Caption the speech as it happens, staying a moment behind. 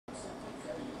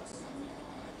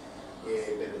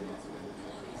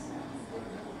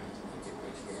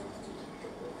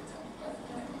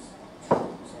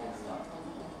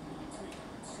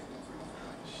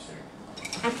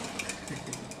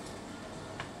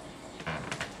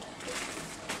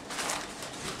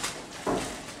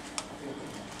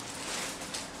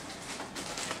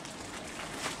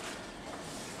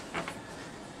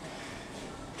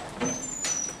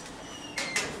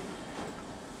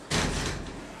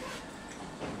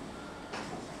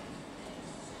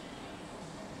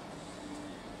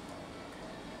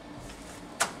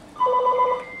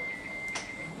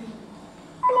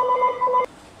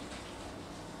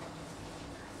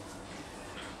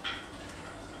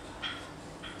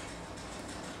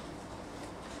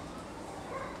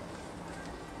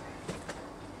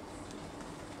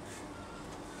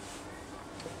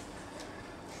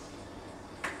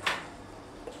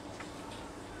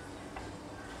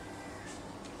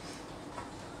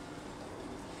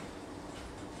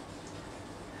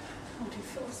too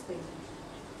fast, baby.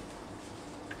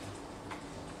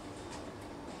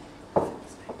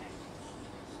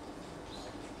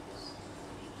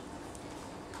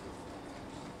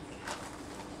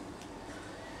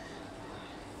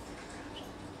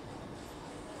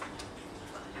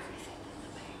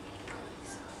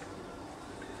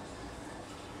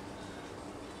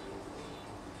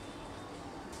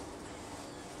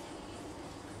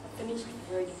 Finished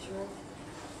very sure.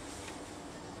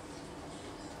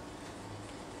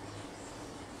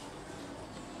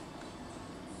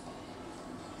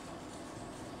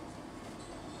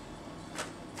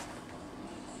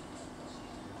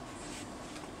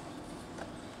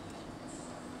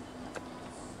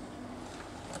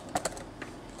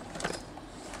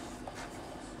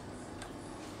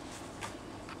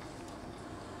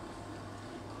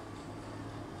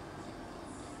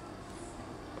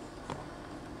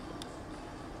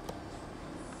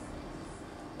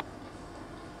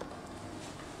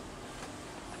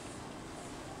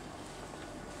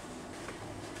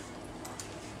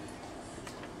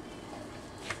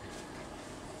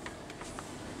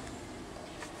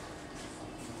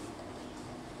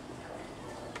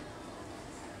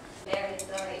 Very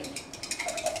sorry.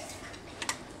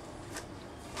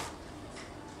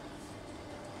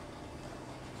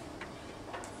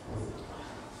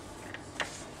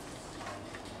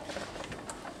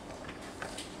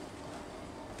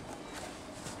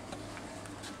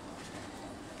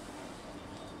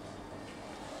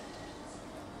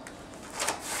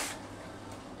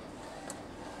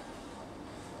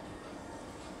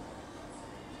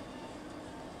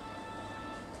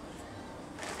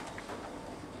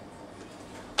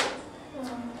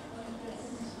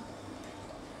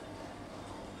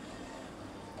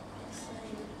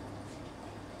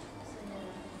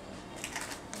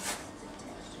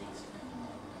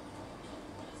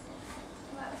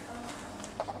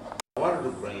 I wanted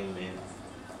to bring him in.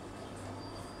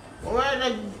 Why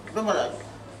did come on?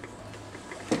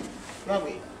 Tell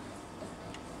me.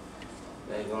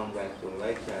 They're going back to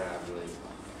Lakeshore, I believe.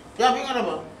 Yeah, we got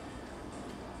about.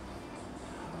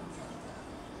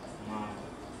 Mom,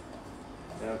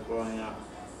 they're growing up.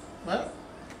 What?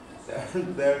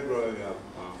 They're growing up,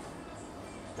 Mom.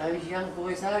 Those young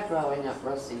boys are growing up,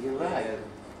 Rossi, you're right. Yeah.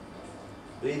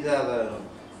 These are the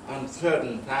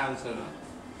uncertain times, you know.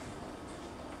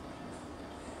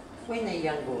 When they're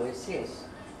young boys, yes.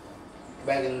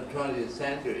 Back in the 20th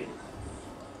century,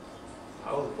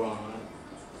 I was born,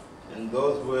 and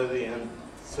those were the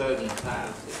uncertain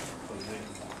times for me.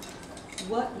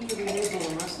 What year were you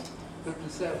born, Rossi?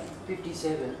 57.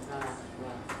 57. Ah,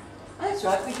 right. Oh, that's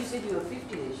right, because you said you were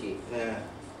 50 this year. Yeah.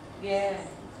 Yeah.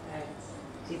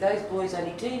 See, those boys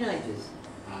only teenagers.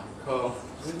 Cool.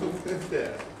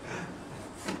 Yeah.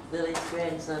 Lily's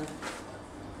grandson.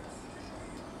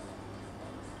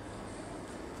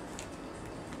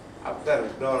 I've got a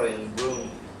daughter in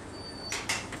Bloom.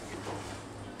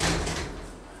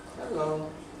 Hello.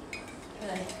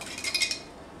 Okay.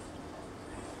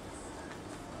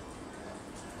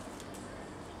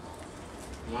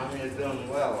 Mom, you're doing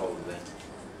well over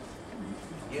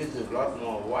there. Use a lot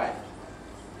more white.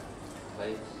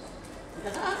 Please.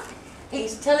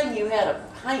 He's telling you how to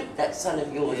paint that son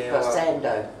of yours, Yeah, well-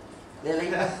 Rosando.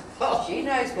 Lily, she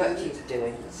knows what she's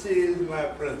doing. She is my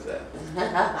princess.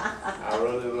 I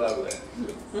really love her.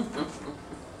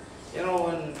 You know,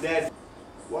 when Dad,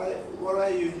 what are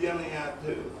you yelling out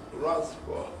to Ross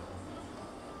for?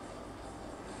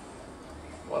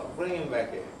 What, bring him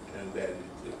back here and Daddy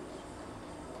too.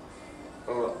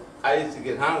 Oh, I used to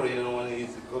get hungry, you know, when he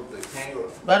used to cook the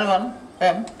kangaroo. Better one.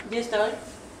 Yes, darling.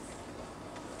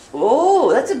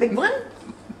 Oh, that's a big one.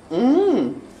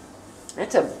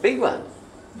 That's a big one.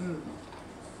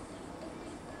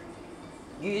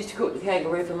 You used to cook the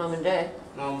kangaroo for Mum and Dad?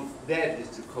 No, Dad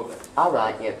used to cook it. All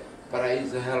right, yep. But I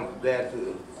used to help Dad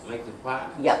to make the pie.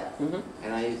 Yep.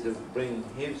 And I used to bring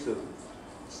heaps of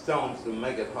stones to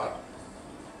make it hot,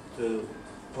 to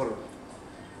put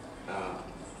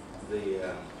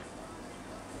the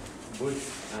bush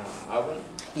oven.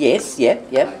 Yes, yep.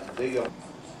 Like big oven.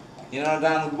 You know,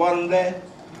 down the bottom there?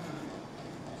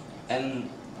 And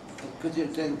could you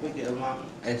take a picture of Mom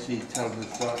as she tells the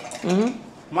story?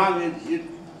 Mom, you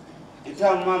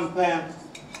tell Mom Pam,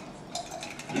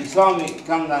 you saw me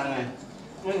come down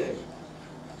there.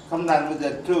 Come down with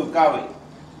the two kawi.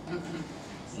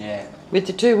 Yeah. With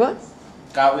the two what?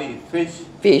 Kawi, fish.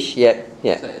 Fish, yep,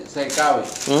 yep. Say kawi.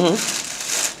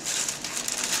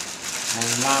 And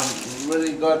Mom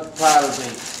really got proud of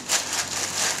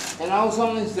me. And I was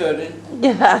only 13.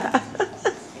 Yeah.